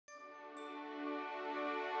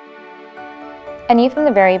I knew from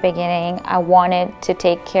the very beginning I wanted to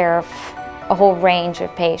take care of a whole range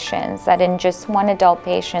of patients. I didn't just want adult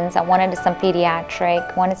patients, I wanted some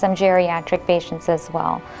pediatric, wanted some geriatric patients as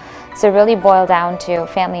well. So it really boiled down to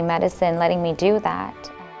family medicine letting me do that.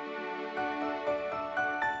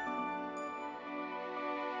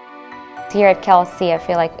 Here at Kelsey, I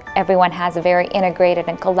feel like everyone has a very integrated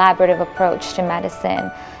and collaborative approach to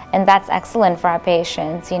medicine, and that's excellent for our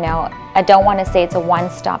patients. You know, I don't want to say it's a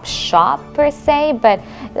one-stop shop per se, but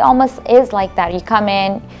it almost is like that. You come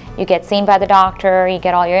in, you get seen by the doctor, you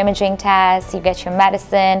get all your imaging tests, you get your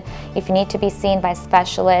medicine. If you need to be seen by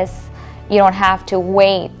specialists, you don't have to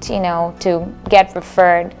wait, you know, to get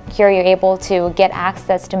referred. Here you're able to get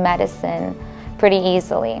access to medicine pretty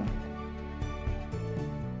easily.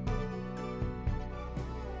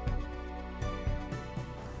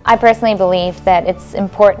 I personally believe that it's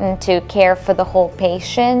important to care for the whole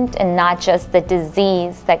patient and not just the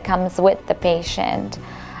disease that comes with the patient.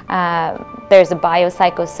 There's a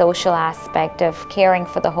biopsychosocial aspect of caring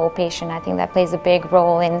for the whole patient. I think that plays a big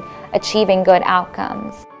role in achieving good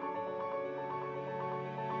outcomes.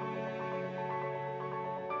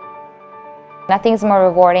 Nothing's more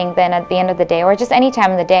rewarding than at the end of the day, or just any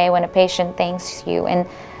time of the day, when a patient thanks you and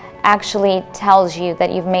actually tells you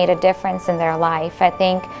that you've made a difference in their life. I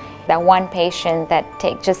think that one patient that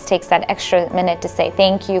just takes that extra minute to say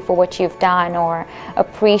thank you for what you've done, or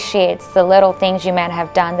appreciates the little things you might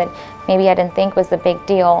have done that maybe I didn't think was a big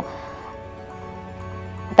deal,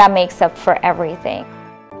 that makes up for everything.